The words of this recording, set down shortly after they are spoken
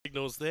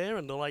signals there,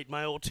 and the late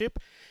mail tip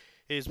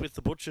is with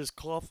the butcher's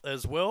cloth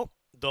as well.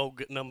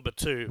 Dog number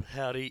 2,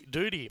 Howdy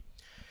Doody.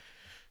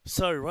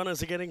 So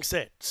runners are getting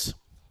set.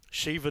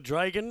 Shiva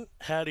Dragon,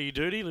 Howdy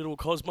Doody, Little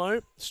Cosmo,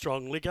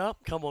 Strong Liquor,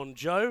 Come On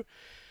Joe.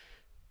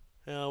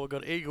 We've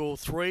got Eagle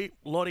 3,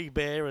 Lottie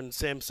Bear and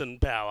Samson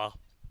Power.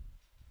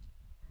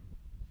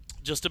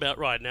 Just about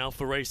right now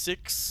for race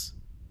 6.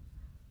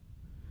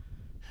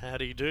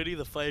 Howdy Doody,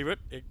 the favourite.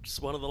 It's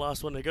one of the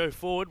last one to go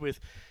forward with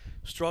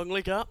Strong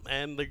Liquor,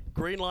 and the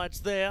green light's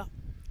there.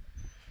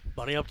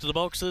 Bunny up to the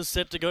boxes,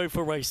 set to go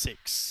for race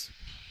 6.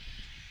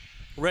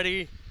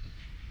 Ready,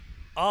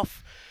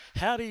 off.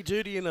 Howdy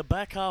Doody in the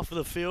back half of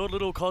the field.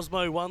 Little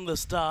Cosmo won the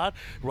start.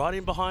 Right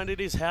in behind it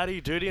is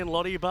Howdy Doody and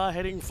Lottie Bar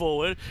heading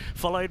forward,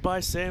 followed by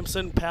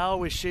Samson Power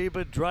with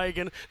Sheba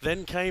Dragon.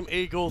 Then came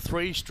Eagle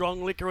 3,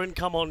 Strong Liquor and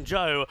Come On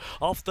Joe.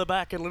 Off the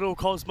back, and Little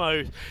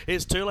Cosmo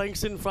is 2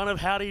 lengths in front of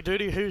Howdy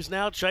Doody, who's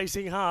now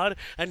chasing hard,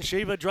 and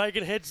Sheba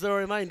Dragon heads the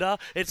remainder.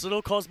 It's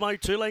Little Cosmo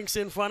 2 lengths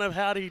in front of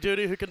Howdy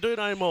Doody, who can do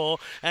no more,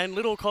 and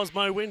Little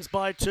Cosmo wins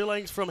by 2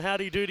 lengths from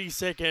Howdy Doody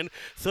second.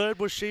 Third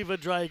was Sheba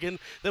Dragon.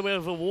 Then we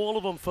have a wall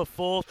of them for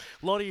fourth.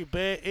 Lottie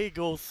Bear,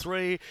 Eagle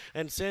 3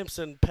 and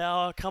Samson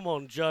Power, Come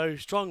On Joe,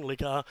 Strong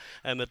Liquor,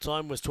 and the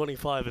time was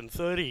 25 and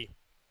 30.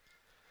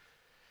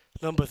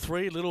 Number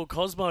 3, Little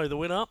Cosmo, the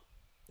winner.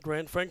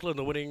 Grant Franklin,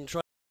 the winning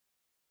trainer.